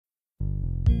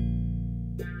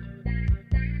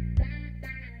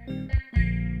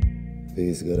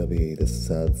This is gonna be the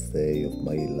saddest day of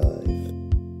my life.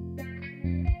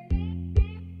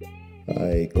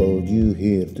 I called you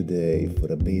here today for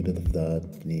a bit of that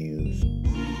news.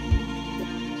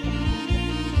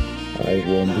 I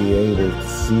won't be able to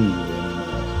see you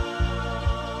anymore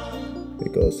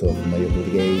because of my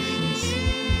obligations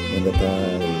and the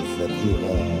ties that you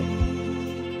have.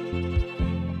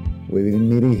 We've been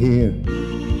meeting here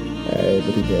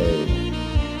every day,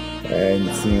 and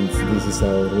since this is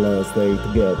our last day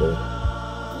together,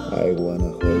 I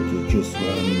wanna hold you just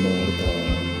one more time.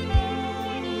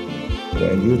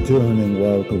 When you turn and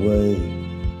walk away,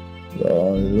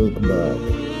 don't look back.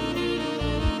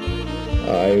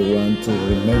 I want to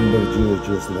remember you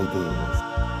just like this.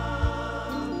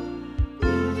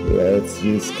 Let's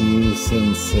just kiss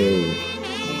and say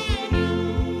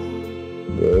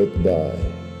goodbye.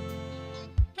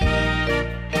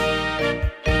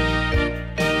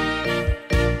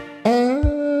 I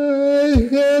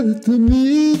had to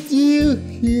meet you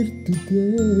here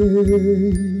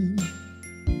today.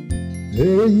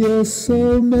 There are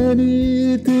so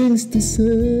many things to say.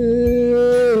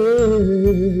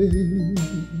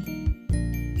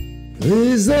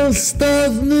 Please don't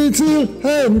stop me till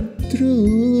I'm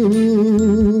through.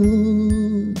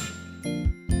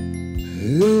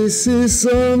 This is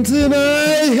something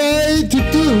I hate to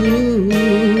do.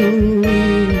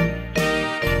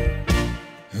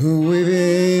 We've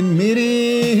been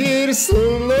meeting here so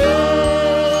long.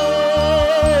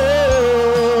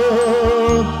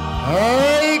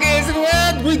 I guess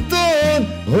what we done,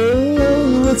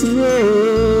 oh, what's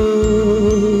wrong?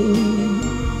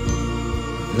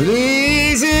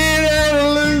 Please,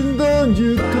 darling, don't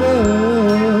you cry.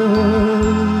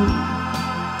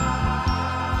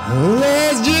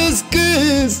 Let's just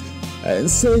kiss and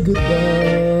say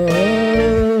goodbye.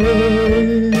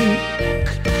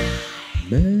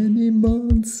 Many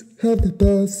months have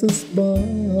passed us by. I'm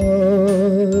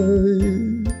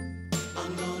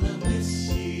gonna miss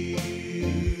you.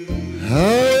 I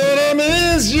wanna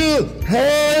miss you,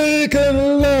 I can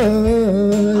lie.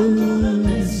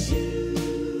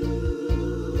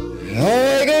 I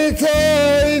get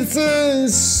tired to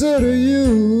serve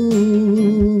you.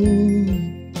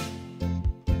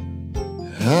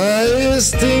 I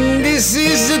just think this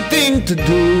is the thing to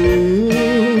do.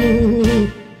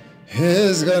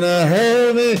 It's gonna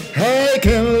hurt me, I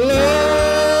can lie.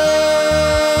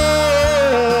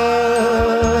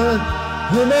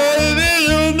 Maybe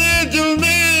you'll meet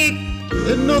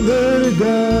another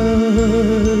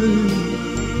guy.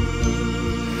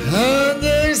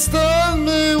 Understand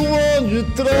me when you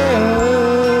try.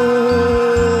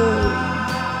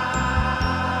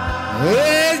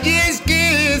 Let's just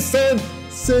kiss and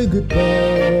say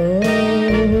goodbye.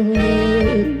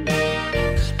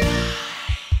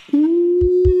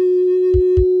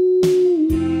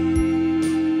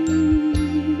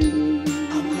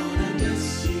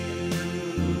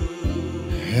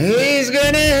 He's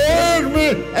gonna hurt me,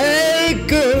 I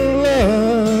can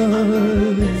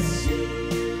lie.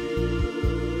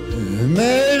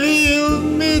 Maybe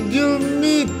you'll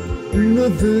meet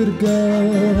another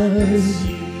guy.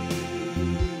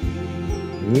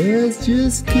 Let's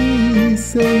just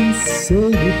kiss and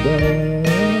say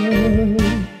goodbye.